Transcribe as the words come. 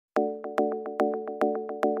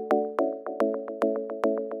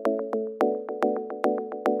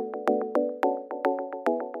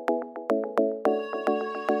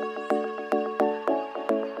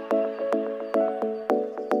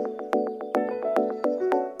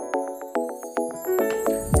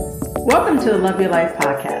Welcome to the Love Your Life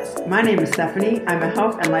podcast. My name is Stephanie. I'm a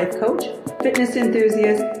health and life coach, fitness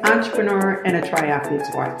enthusiast, entrepreneur, and a triathlete's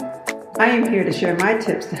wife. I am here to share my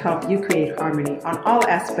tips to help you create harmony on all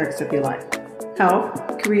aspects of your life: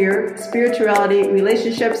 health, career, spirituality,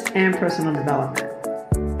 relationships, and personal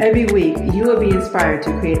development. Every week, you will be inspired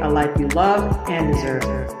to create a life you love and deserve.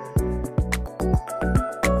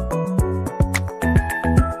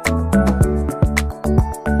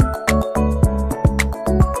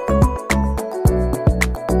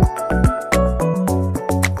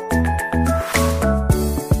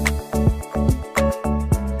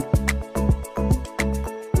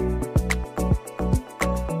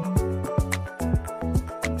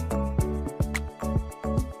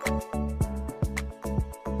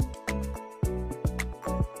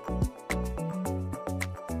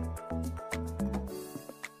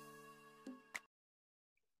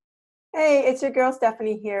 Hey, it's your girl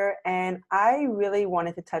Stephanie here, and I really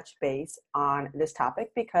wanted to touch base on this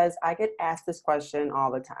topic because I get asked this question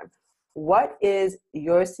all the time. What is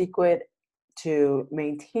your secret to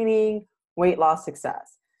maintaining weight loss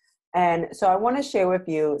success? And so I want to share with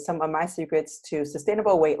you some of my secrets to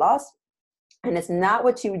sustainable weight loss, and it's not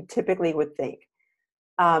what you typically would think.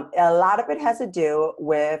 A lot of it has to do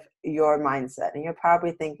with your mindset, and you're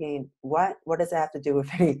probably thinking, what does it have to do with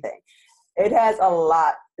anything? It has a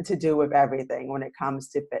lot to do with everything when it comes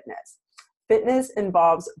to fitness. Fitness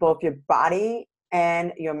involves both your body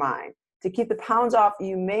and your mind. To keep the pounds off,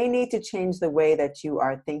 you may need to change the way that you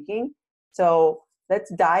are thinking. So let's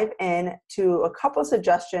dive in to a couple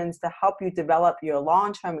suggestions to help you develop your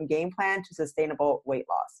long-term game plan to sustainable weight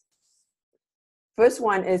loss. First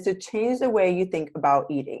one is to change the way you think about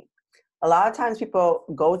eating. A lot of times people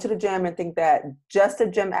go to the gym and think that just the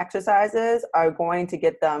gym exercises are going to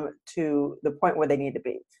get them to the point where they need to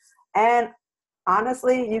be. And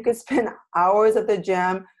honestly, you can spend hours at the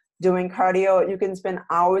gym doing cardio. You can spend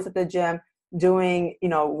hours at the gym doing,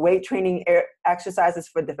 weight training exercises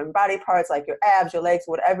for different body parts like your abs, your legs,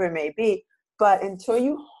 whatever it may be. But until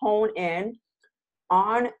you hone in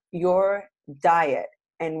on your diet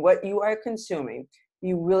and what you are consuming,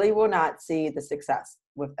 you really will not see the success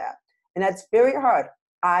with that. And that's very hard.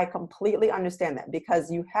 I completely understand that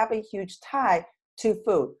because you have a huge tie to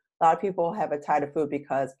food. A lot of people have a tie to food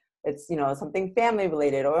because it's, something family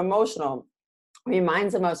related or emotional. It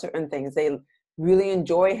reminds them of certain things. They really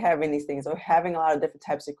enjoy having these things or having a lot of different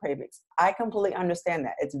types of cravings. I completely understand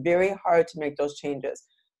that. It's very hard to make those changes.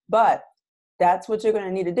 But that's what you're going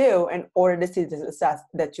to need to do in order to see the success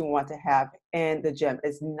that you want to have in the gym.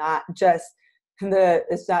 It's not just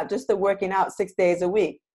the working out 6 days a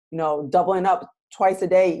week. Doubling up twice a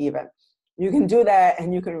day even. You can do that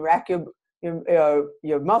and you can rack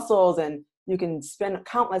your muscles and you can spend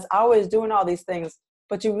countless hours doing all these things,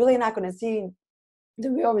 but you're really not going to see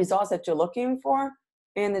the real results that you're looking for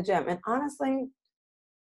in the gym. And honestly,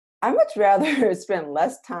 I much rather spend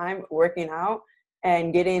less time working out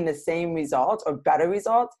and getting the same results or better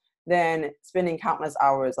results than spending countless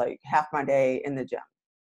hours, like half my day in the gym.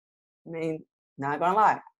 I mean, not gonna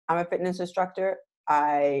lie, I'm a fitness instructor.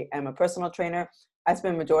 I am a personal trainer. I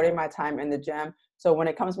spend majority of my time in the gym. So when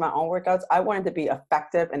it comes to my own workouts, I want it to be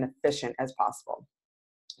effective and efficient as possible.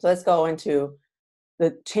 So let's go into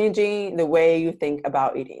the changing the way you think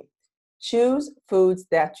about eating. Choose foods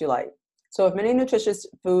that you like. So if many nutritious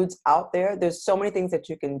foods out there, there's so many things that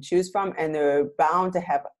you can choose from, and they're bound to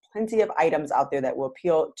have plenty of items out there that will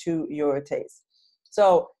appeal to your taste.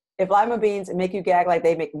 So if lima beans make you gag like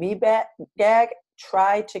they make me gag,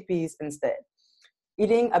 try chickpeas instead.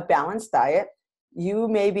 Eating a balanced diet, you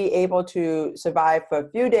may be able to survive for a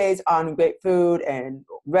few days on great food and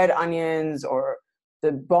red onions or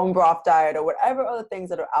the bone broth diet or whatever other things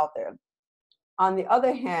that are out there. On the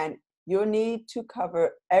other hand, you'll need to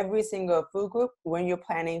cover every single food group when you're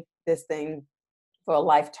planning this thing for a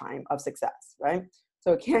lifetime of success, right?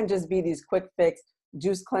 So it can't just be these quick fix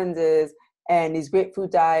juice cleanses and these great food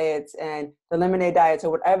diets and the lemonade diets or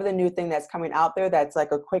whatever the new thing that's coming out there that's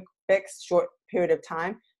like a quick fix, short period of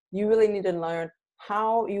time. You really need to learn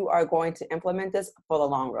how you are going to implement this for the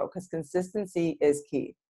long road because consistency is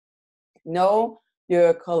key. Know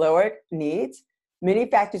your caloric needs. Many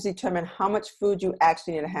factors determine how much food you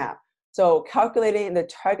actually need to have. So calculating the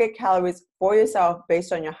target calories for yourself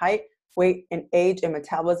based on your height, weight, and age and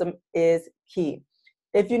metabolism is key.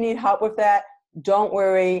 If you need help with that, don't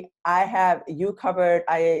worry. I have you covered.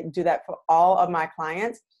 I do that for all of my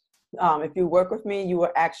clients. If you work with me, you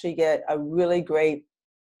will actually get a really great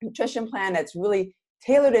nutrition plan that's really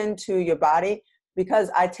tailored into your body because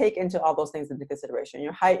I take into all those things into consideration.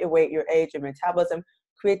 Your height, your weight, your age, your metabolism,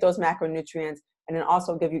 create those macronutrients, and then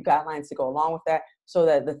also give you guidelines to go along with that, so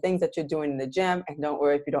that the things that you're doing in the gym, and don't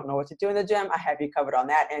worry if you don't know what to do in the gym, I have you covered on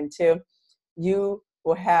that end too. You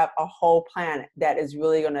will have a whole plan that is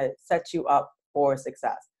really going to set you up for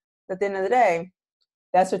success. At the end of the day,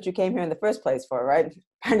 that's what you came here in the first place for, right?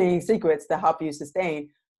 Finding secrets to help you sustain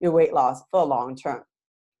your weight loss for the long term,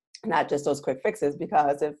 not just those quick fixes,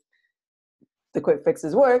 because if the quick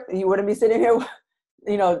fixes work, you wouldn't be sitting here,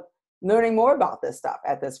 learning more about this stuff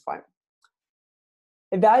at this point.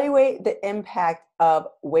 Evaluate the impact of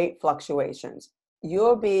weight fluctuations.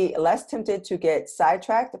 You'll be less tempted to get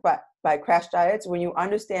sidetracked by crash diets when you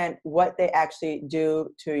understand what they actually do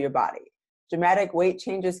to your body. Dramatic weight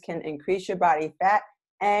changes can increase your body fat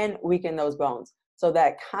and weaken those bones. So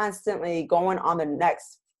that constantly going on the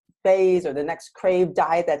next phase or the next crave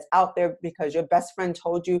diet that's out there because your best friend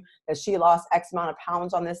told you that she lost X amount of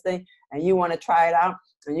pounds on this thing, and you want to try it out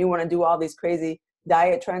and you want to do all these crazy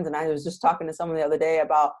diet trends. And I was just talking to someone the other day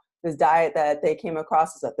about this diet that they came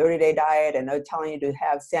across. It's a 30-day diet, and they're telling you to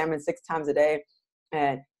have salmon 6 times a day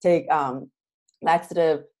and take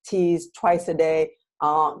laxative teas twice a day,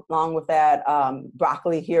 along with that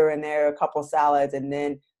broccoli here and there, a couple salads, and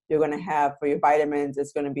then you're going to have for your vitamins,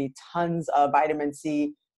 it's going to be tons of vitamin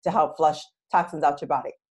C to help flush toxins out your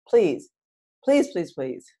body. Please, please, please,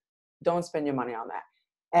 please don't spend your money on that.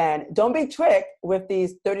 And don't be tricked with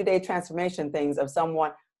these 30-day transformation things of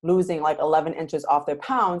someone losing like 11 inches off their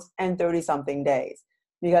pounds in 30-something days,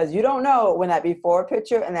 because you don't know when that before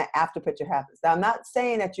picture and that after picture happens. Now, I'm not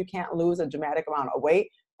saying that you can't lose a dramatic amount of weight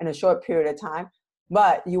in a short period of time,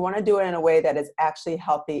 but you want to do it in a way that is actually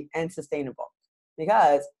healthy and sustainable,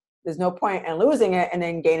 because there's no point in losing it and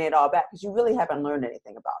then gaining it all back because you really haven't learned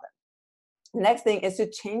anything about it. The next thing is to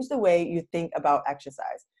change the way you think about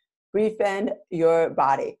exercise. Befriend your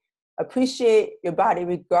body. Appreciate your body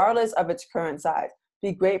regardless of its current size.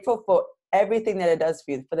 Be grateful for everything that it does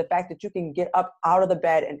for you, for the fact that you can get up out of the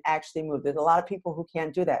bed and actually move. There's a lot of people who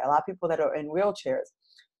can't do that. A lot of people that are in wheelchairs.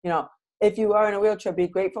 If you are in a wheelchair, be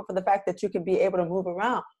grateful for the fact that you can be able to move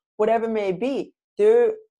around, whatever it may be.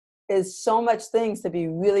 There is so much things to be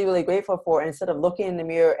really, really grateful for instead of looking in the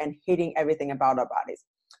mirror and hating everything about our bodies.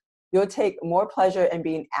 You'll take more pleasure in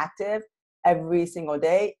being active every single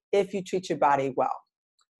day if you treat your body well.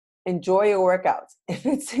 Enjoy your workouts. If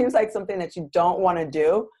it seems like something that you don't want to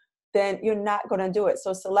do, then you're not going to do it.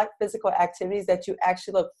 So select physical activities that you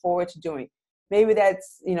actually look forward to doing. Maybe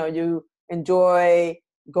that's, you enjoy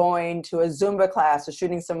going to a Zumba class or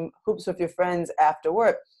shooting some hoops with your friends after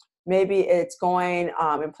work. Maybe it's going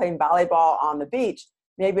and playing volleyball on the beach.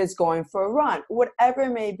 Maybe it's going for a run. Whatever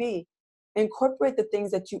it may be, incorporate the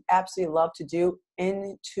things that you absolutely love to do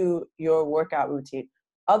into your workout routine.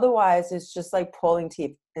 Otherwise, it's just like pulling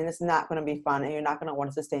teeth, and it's not going to be fun, and you're not going to want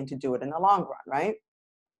to sustain to do it in the long run, right?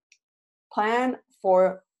 Plan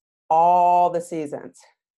for all the seasons.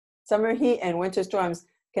 Summer heat and winter storms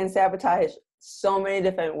can sabotage so many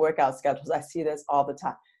different workout schedules. I see this all the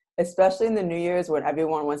time, especially in the New Year's when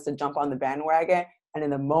everyone wants to jump on the bandwagon. And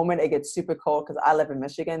in the moment it gets super cold, because I live in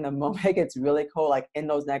Michigan, the moment it gets really cold, like in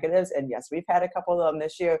those negatives, and yes, we've had a couple of them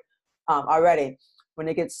this year already. When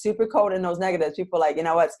it gets super cold in those negatives, people are like, you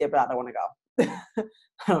know what, skip it, I don't want to go.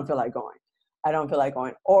 I don't feel like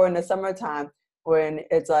going. Or in the summertime when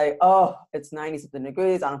it's like, oh, it's 90-something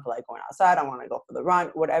degrees, I don't feel like going outside, I want to go for the run,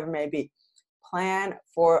 whatever it may be. Plan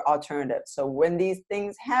for alternatives. So when these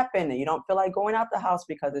things happen and you don't feel like going out the house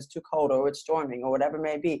because it's too cold or it's storming or whatever it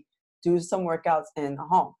may be, do some workouts in the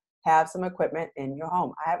home. Have some equipment in your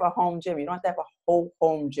home. I have a home gym. You don't have to have a whole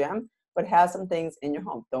home gym, but have some things in your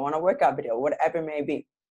home. Throw on a workout video, whatever it may be.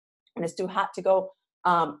 When it's too hot to go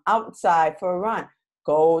outside for a run,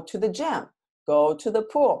 go to the gym, go to the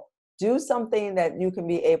pool. Do something that you can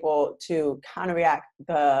be able to counteract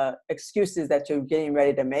the excuses that you're getting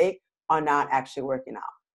ready to make on not actually working out.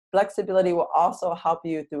 Flexibility will also help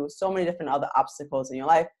you through so many different other obstacles in your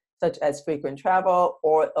life, such as frequent travel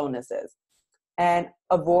or illnesses. And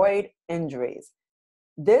avoid injuries.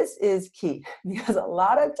 This is key, because a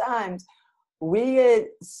lot of times we get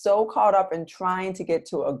so caught up in trying to get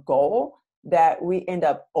to a goal that we end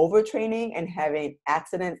up overtraining and having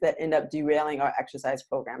accidents that end up derailing our exercise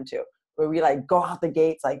program too, where we like go out the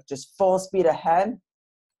gates like just full speed ahead,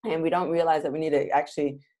 and we don't realize that we need to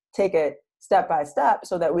actually take it step by step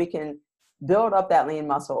so that we can build up that lean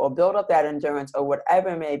muscle or build up that endurance or whatever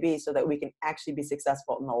it may be, so that we can actually be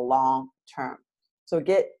successful in the long term. So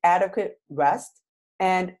get adequate rest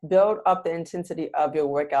and build up the intensity of your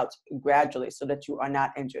workouts gradually so that you are not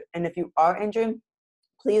injured. And if you are injured,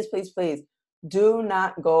 please, please, please do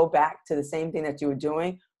not go back to the same thing that you were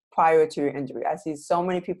doing prior to your injury. I see so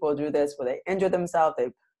many people do this where they injure themselves, they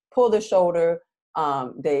pull their shoulder,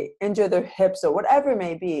 they injure their hips or whatever it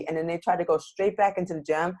may be, and then they try to go straight back into the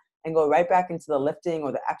gym and go right back into the lifting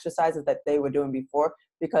or the exercises that they were doing before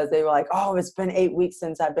because they were like, oh, it's been 8 weeks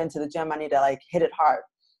since I've been to the gym. I need to like hit it hard.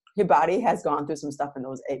 Your body has gone through some stuff in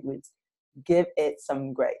those 8 weeks. Give it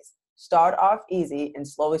some grace. Start off easy and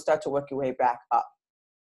slowly start to work your way back up.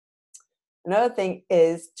 Another thing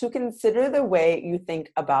is to consider the way you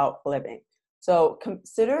think about living. So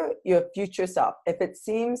consider your future self. If it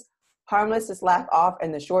seems harmless to slack off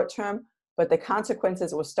in the short term, but the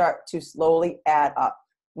consequences will start to slowly add up.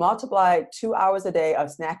 Multiply 2 hours a day of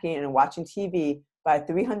snacking and watching TV by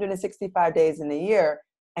 365 days in a year,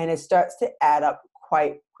 and it starts to add up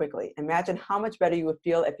quite quickly. Imagine how much better you would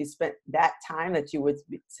feel if you spent that time that you would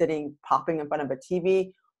be sitting, popping in front of a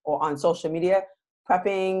TV or on social media,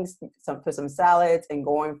 prepping for some salads and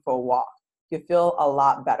going for a walk. You feel a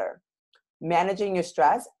lot better. Managing your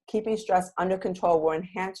stress, keeping stress under control will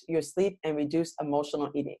enhance your sleep and reduce emotional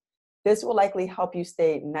eating. This will likely help you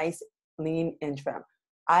stay nice, lean, and trim.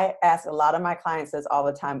 I ask a lot of my clients this all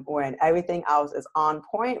the time when everything else is on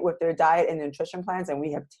point with their diet and nutrition plans, and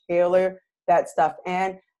we have tailored that stuff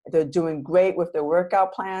in. They're doing great with their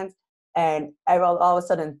workout plans, and all of a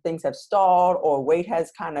sudden things have stalled or weight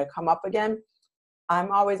has kind of come up again.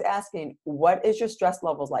 I'm always asking, what is your stress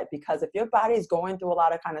levels like? Because if your body is going through a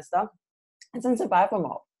lot of kind of stuff, it's in survival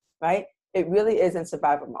mode, right? It really is in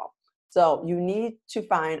survival mode. So you need to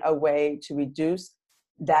find a way to reduce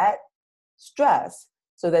that stress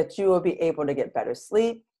so that you will be able to get better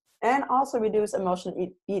sleep and also reduce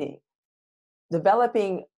emotional eating.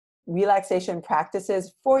 Developing relaxation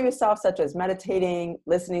practices for yourself, such as meditating,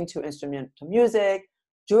 listening to instrumental music,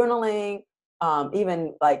 journaling,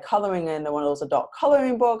 even like coloring in one of those adult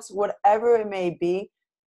coloring books, whatever it may be,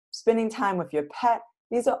 spending time with your pet.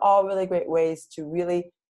 These are all really great ways to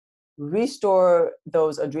really restore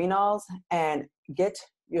those adrenals and get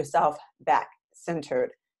yourself back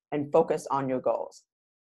centered and focused on your goals.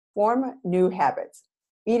 Form new habits.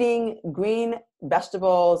 Eating green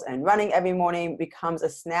vegetables and running every morning becomes a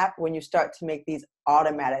snap when you start to make these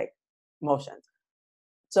automatic motions.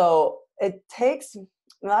 So it takes,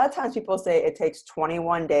 a lot of times people say it takes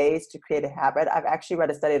 21 days to create a habit. I've actually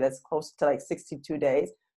read a study that's close to like 62 days.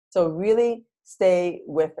 So really stay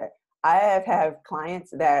with it. I have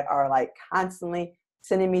clients that are like constantly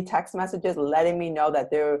sending me text messages, letting me know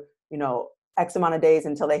that they're, X amount of days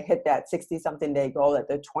until they hit that 60-something day goal, that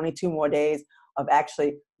they're 22 more days of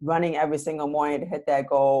actually running every single morning to hit that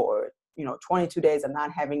goal, or 22 days of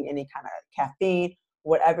not having any kind of caffeine,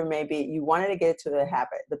 whatever it may be. You wanted to get to the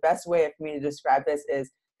habit. The best way for me to describe this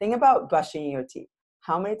is think about brushing your teeth.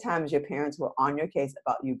 How many times your parents were on your case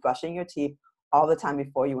about you brushing your teeth all the time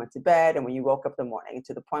before you went to bed and when you woke up in the morning,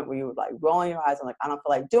 to the point where you were like rolling your eyes and like, I don't feel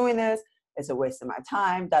like doing this. It's a waste of my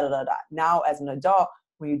time, da da da da. Now as an adult,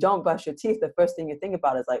 when you don't brush your teeth, the first thing you think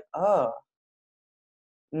about is like,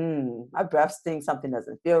 my breath stinks, something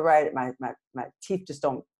doesn't feel right, my teeth just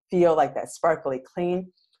don't feel like that sparkly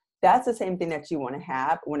clean. That's the same thing that you want to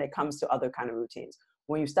have when it comes to other kind of routines.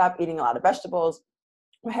 When you stop eating a lot of vegetables,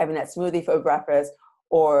 or having that smoothie for breakfast,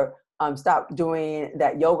 or stop doing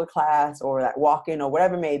that yoga class or that walking or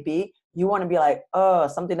whatever it may be, you want to be like,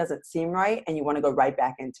 something doesn't seem right, and you want to go right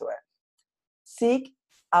back into it. Seek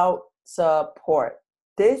out support.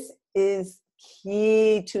 This is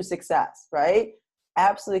key to success, right?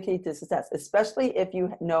 Absolutely key to success, especially if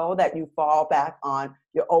you know that you fall back on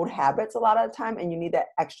your old habits a lot of the time and you need that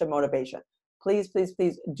extra motivation. Please, please,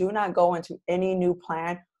 please do not go into any new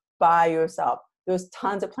plan by yourself. There's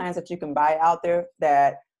tons of plans that you can buy out there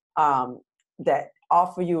that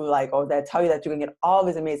offer you or that tell you that you can get all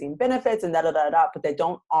these amazing benefits and but they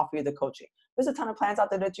don't offer you the coaching. There's a ton of plans out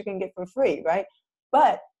there that you can get for free, right?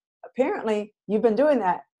 But apparently you've been doing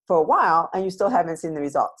that for a while and you still haven't seen the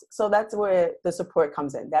results. So that's where the support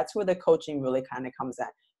comes in. That's where the coaching really kind of comes in,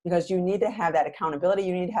 because you need to have that accountability.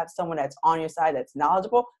 You need to have someone that's on your side, that's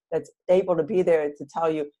knowledgeable, that's able to be there to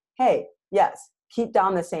tell you, hey, yes, keep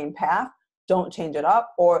down the same path. Don't change it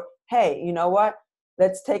up. Or, hey, you know what?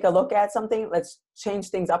 Let's take a look at something. Let's change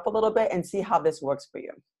things up a little bit and see how this works for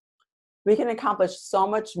you. We can accomplish so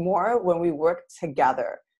much more when we work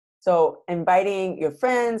together. So inviting your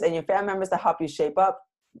friends and your family members to help you shape up,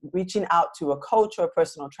 reaching out to a coach or a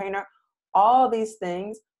personal trainer, all these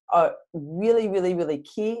things are really, really, really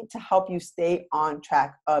key to help you stay on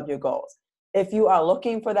track of your goals. If you are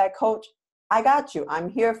looking for that coach, I got you. I'm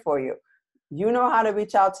here for you. You know how to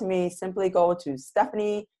reach out to me. Simply go to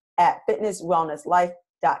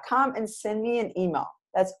Stephanie@fitnesswellnesslife.com and send me an email.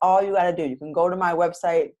 That's all you got to do. You can go to my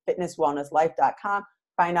website, fitnesswellnesslife.com,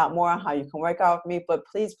 find out more on how you can work out with me. But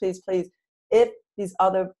please, please, please, if these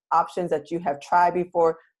other options that you have tried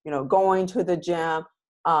before, going to the gym,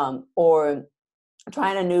 or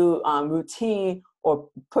trying a new routine, or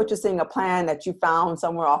purchasing a plan that you found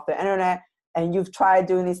somewhere off the internet, and you've tried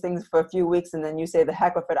doing these things for a few weeks and then you say, the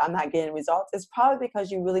heck with it, I'm not getting results, it's probably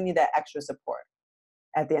because you really need that extra support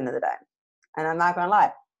at the end of the day. And I'm not going to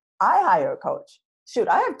lie, I hire a coach. Shoot,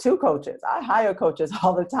 I have 2 coaches. I hire coaches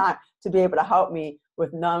all the time to be able to help me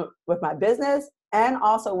with my business and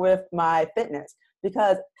also with my fitness,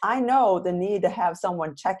 because I know the need to have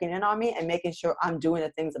someone checking in on me and making sure I'm doing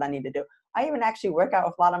the things that I need to do. I even actually work out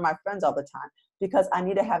with a lot of my friends all the time because I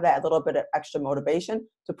need to have that little bit of extra motivation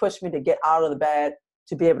to push me to get out of the bed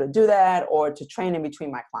to be able to do that, or to train in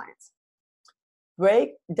between my clients.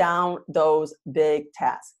 Break down those big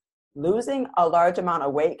tasks. Losing a large amount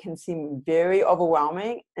of weight can seem very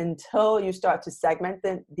overwhelming until you start to segment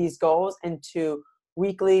these goals into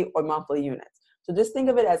weekly or monthly units. So just think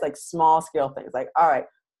of it as like small scale things. Like, all right,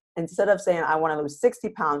 instead of saying I want to lose 60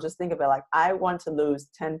 pounds, just think of it like I want to lose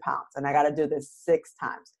 10 pounds and I got to do this 6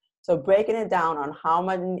 times. So breaking it down on how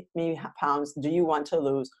many pounds do you want to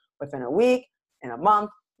lose within a week, in a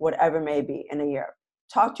month, whatever it may be, in a year.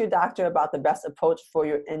 Talk to your doctor about the best approach for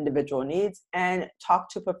your individual needs, and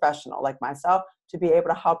talk to a professional like myself to be able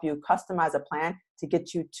to help you customize a plan to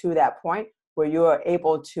get you to that point where you are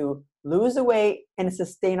able to lose the weight in a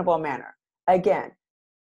sustainable manner. Again,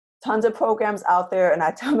 tons of programs out there, and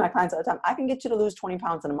I tell my clients all the time, I can get you to lose 20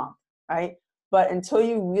 pounds in a month, right? But until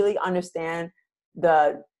you really understand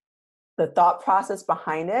the thought process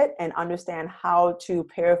behind it and understand how to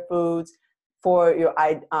pair foods for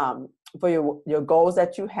your goals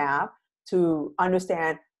that you have, to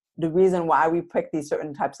understand the reason why we pick these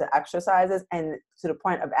certain types of exercises, and to the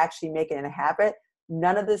point of actually making it a habit,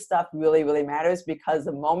 none of this stuff really, really matters, because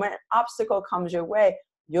the moment an obstacle comes your way,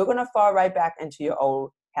 you're going to fall right back into your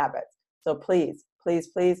old habits. So please, please,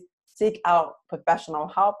 please seek out professional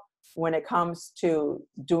help when it comes to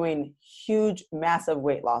doing huge, massive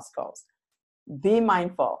weight loss goals. Be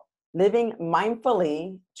mindful. Living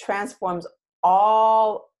mindfully transforms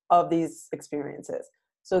all of these experiences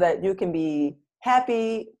so that you can be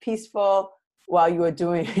happy, peaceful while you are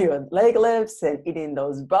doing your leg lifts and eating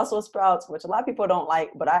those Brussels sprouts, which a lot of people don't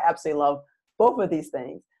like, but I absolutely love both of these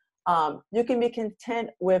things. You can be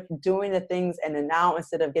content with doing the things in the now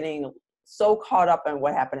instead of getting so caught up in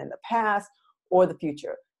what happened in the past or the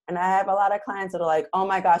future. And I have a lot of clients that are like, oh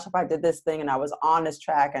my gosh, if I did this thing and I was on this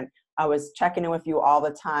track and I was checking in with you all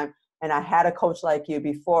the time and I had a coach like you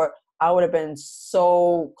before, I would have been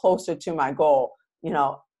so closer to my goal,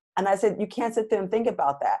 And I said, you can't sit there and think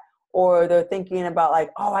about that. Or they're thinking about like,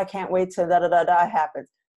 oh, I can't wait till da-da-da-da happens.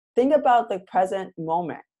 Think about the present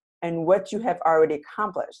moment and what you have already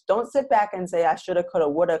accomplished. Don't sit back and say, I shoulda, coulda,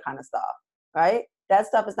 woulda kind of stuff, right? That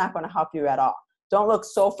stuff is not going to help you at all. Don't look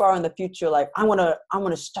so far in the future like, I'm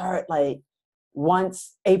gonna start like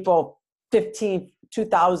once April 15th,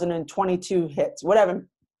 2022 hits, whatever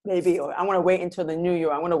maybe, or I want to wait until the new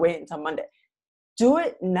year. I want to wait until Monday. Do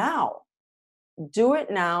it now. Do it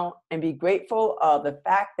now and be grateful of the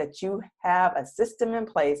fact that you have a system in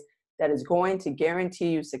place that is going to guarantee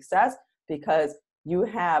you success, because you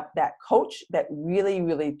have that coach that really,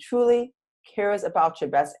 really, truly cares about your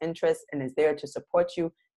best interests and is there to support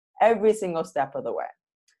you every single step of the way.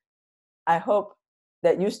 I hope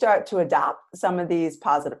that you start to adopt some of these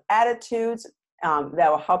positive attitudes that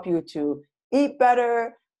will help you to eat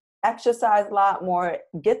better, exercise a lot more,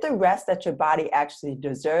 get the rest that your body actually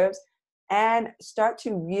deserves, and start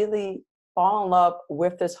to really fall in love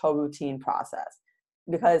with this whole routine process.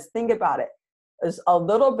 Because think about it, a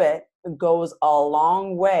little bit goes a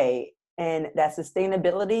long way, and that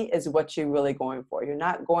sustainability is what you're really going for. You're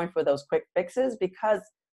not going for those quick fixes, because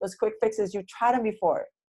those quick fixes, you've tried them before,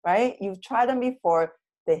 right? You've tried them before,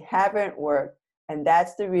 they haven't worked, and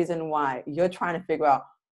that's the reason why you're trying to figure out,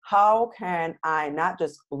 how can I not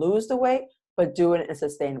just lose the weight, but do it in a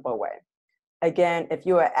sustainable way? Again, if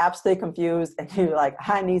you are absolutely confused and you're like,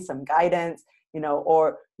 I need some guidance,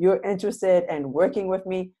 or you're interested in working with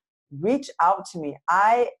me, reach out to me.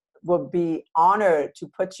 I will be honored to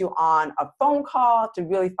put you on a phone call to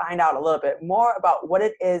really find out a little bit more about what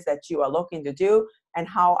it is that you are looking to do and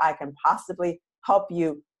how I can possibly help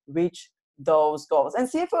you reach those goals, and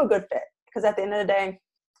see if you're a good fit. Because at the end of the day,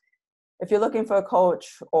 if you're looking for a coach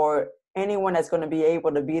or anyone that's going to be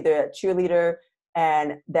able to be there, cheerleader,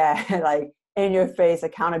 and that like in your face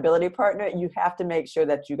accountability partner, you have to make sure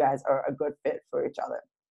that you guys are a good fit for each other.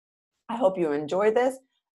 I hope you enjoyed this,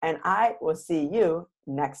 and I will see you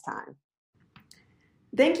next time.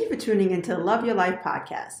 Thank you for tuning into the Love Your Life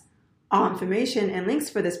podcast. All information and links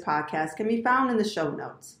for this podcast can be found in the show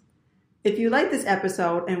notes. If you like this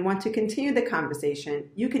episode and want to continue the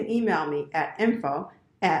conversation, you can email me at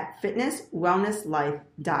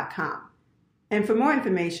info@fitnesswellnesslife.com. And for more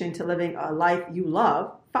information to living a life you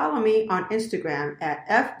love, follow me on Instagram at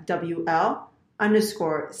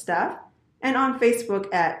FWL_Steph and on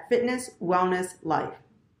Facebook at Fitness Wellness Life.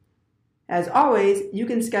 As always, you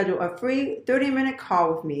can schedule a free 30-minute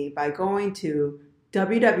call with me by going to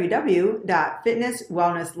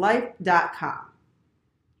www.fitnesswellnesslife.com.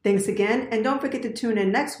 Thanks again, and don't forget to tune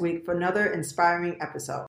in next week for another inspiring episode.